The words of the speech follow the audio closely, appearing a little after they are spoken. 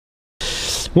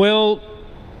Well,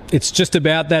 it's just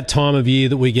about that time of year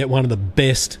that we get one of the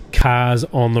best cars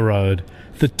on the road.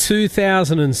 The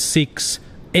 2006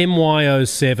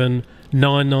 MY07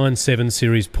 997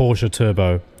 Series Porsche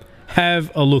Turbo.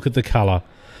 Have a look at the colour.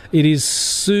 It is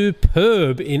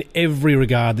superb in every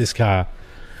regard, this car.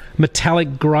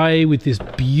 Metallic grey with this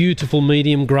beautiful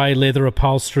medium grey leather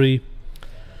upholstery.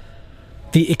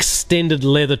 The extended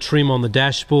leather trim on the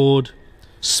dashboard.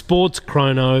 Sports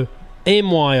chrono,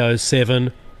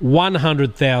 MY07,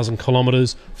 100,000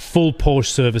 kilometres, full Porsche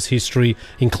service history,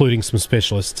 including some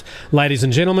specialists. Ladies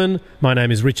and gentlemen, my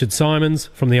name is Richard Simons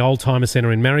from the Oldtimer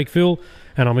Centre in Marrickville,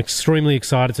 and I'm extremely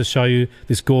excited to show you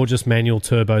this gorgeous manual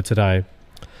turbo today.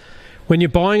 When you're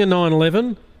buying a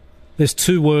 911, there's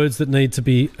two words that need to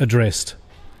be addressed: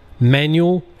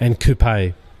 manual and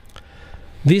coupe.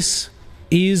 This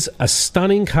is a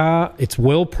stunning car. It's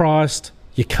well priced.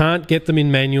 You can't get them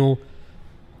in manual.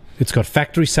 It's got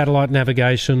factory satellite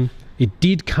navigation. It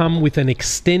did come with an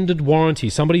extended warranty.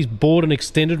 Somebody's bought an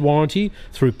extended warranty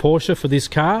through Porsche for this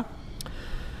car.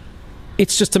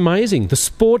 It's just amazing. The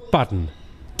sport button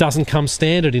doesn't come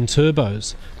standard in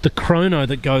turbos. The chrono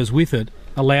that goes with it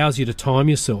allows you to time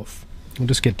yourself. I'll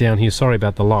just get down here. Sorry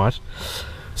about the light.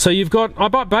 So you've got,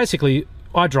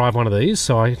 I drive one of these,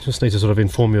 so I just need to sort of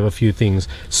inform you of a few things.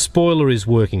 Spoiler is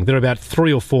working. They're about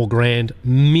 $3 or $4 grand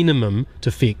minimum to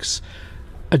fix.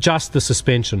 Adjust the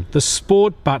suspension. The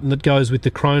sport button that goes with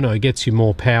the chrono gets you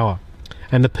more power,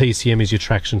 and the PCM is your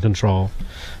traction control.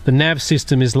 The nav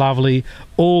system is lovely.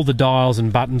 All the dials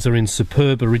and buttons are in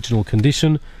superb original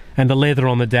condition, and the leather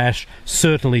on the dash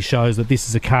certainly shows that this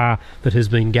is a car that has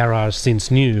been garaged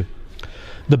since new.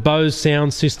 The Bose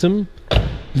sound system,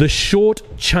 the short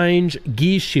change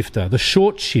gear shifter, the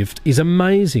short shift is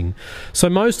amazing. So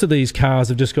most of these cars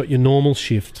have just got your normal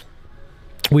shift.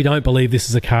 We don't believe this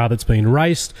is a car that's been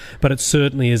raced, but it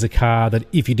certainly is a car that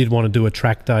if you did want to do a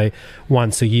track day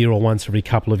once a year or once every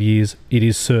couple of years, it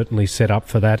is certainly set up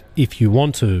for that if you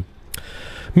want to.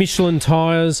 Michelin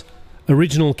tyres,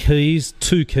 original keys,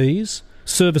 2 keys,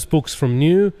 service books from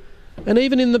new, and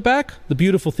even in the back, the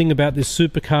beautiful thing about this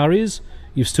supercar is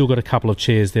you've still got a couple of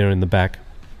chairs there in the back.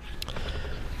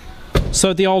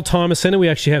 So at the Oldtimer Centre, we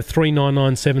actually have 3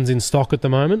 997s in stock at the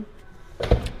moment.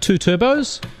 2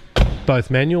 turbos,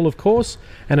 both manual of course,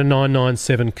 and a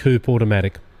 997 coupe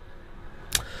automatic.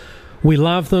 We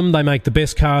love them. They make the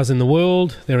best cars in the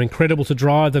world. They're incredible to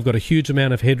drive. They've got a huge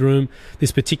amount of headroom.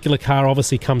 This particular car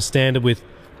obviously comes standard with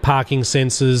parking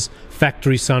sensors,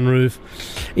 factory sunroof.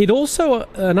 It also,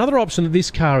 another option that this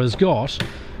car has got,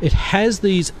 it has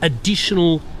these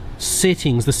additional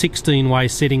settings, the 16-way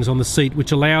settings on the seat,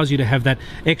 which allows you to have that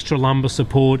extra lumbar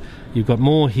support. You've got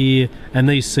more here, and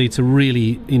these seats are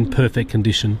really in perfect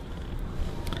condition.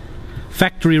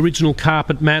 Factory original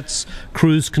carpet mats,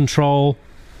 cruise control.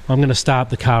 I'm going to start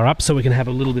the car up so we can have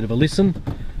a little bit of a listen.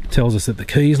 Tells us that the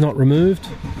key's not removed.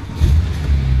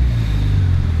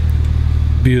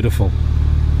 Beautiful.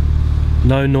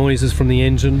 No noises from the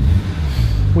engine.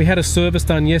 We had a service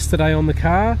done yesterday on the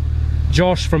car.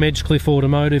 Josh from Edgecliff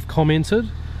Automotive commented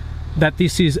that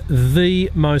this is the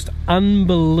most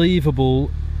unbelievable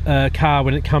car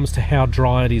when it comes to how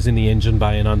dry it is in the engine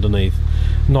bay and underneath.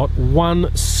 Not one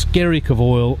skerrick of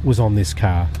oil was on this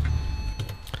car.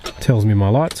 Tells me my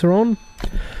lights are on.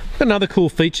 Another cool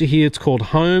feature here, it's called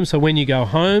home. So when you go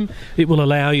home, it will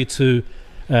allow you to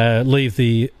leave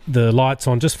the lights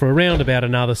on just for around about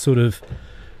another sort of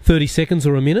 30 seconds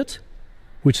or a minute,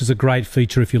 which is a great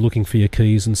feature if you're looking for your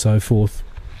keys and so forth.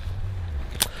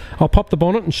 I'll pop the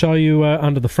bonnet and show you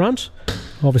under the front.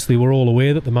 Obviously we're all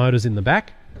aware that the motor's in the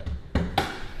back.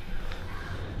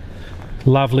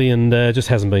 Lovely, and just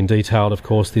hasn't been detailed, of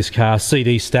course, this car.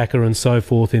 CD stacker and so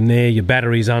forth in there. Your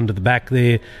battery's under the back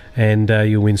there, and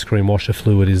your windscreen washer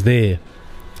fluid is there.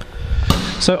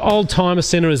 So Oldtimer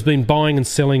Centre has been buying and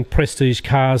selling prestige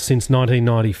cars since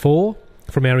 1994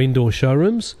 from our indoor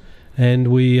showrooms, and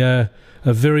we are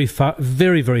very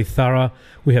thorough.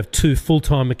 We have 2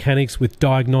 full-time mechanics with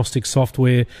diagnostic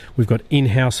software. We've got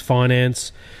in-house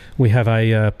finance. We have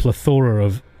a plethora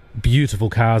of beautiful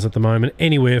cars at the moment,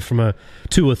 anywhere from a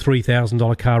 $2,000 or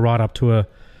 $3,000 car right up to a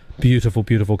beautiful,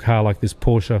 beautiful car like this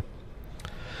Porsche.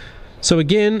 So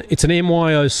again, it's an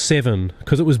MY07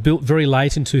 because it was built very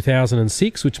late in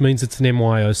 2006, which means it's an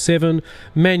MY07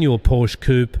 manual Porsche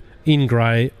coupe in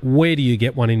grey. Where do you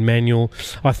get one in manual?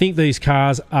 I think these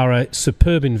cars are a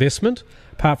superb investment.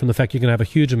 Apart from the fact you're going to have a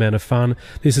huge amount of fun,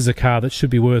 this is a car that should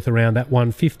be worth around that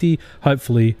 $150,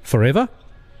 hopefully forever.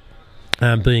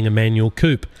 Being a manual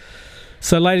coupe.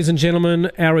 So ladies and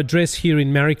gentlemen, our address here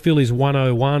in Marrickville is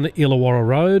 101 Illawarra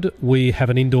Road. We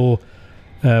have an indoor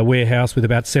warehouse with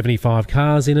about 75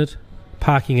 cars in it,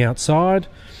 parking outside,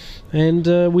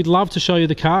 and we'd love to show you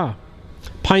the car.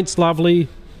 Paint's lovely,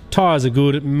 tyres are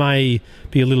good. It may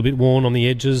be a little bit worn on the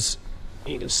edges.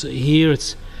 You can see here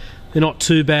they're not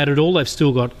too bad at all. They've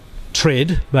still got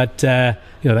tread, but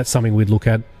that's something we'd look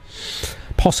at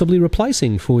possibly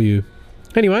replacing for you.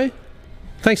 Anyway,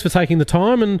 thanks for taking the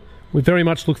time, and we very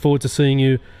much look forward to seeing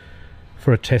you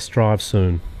for a test drive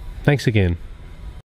soon. Thanks again.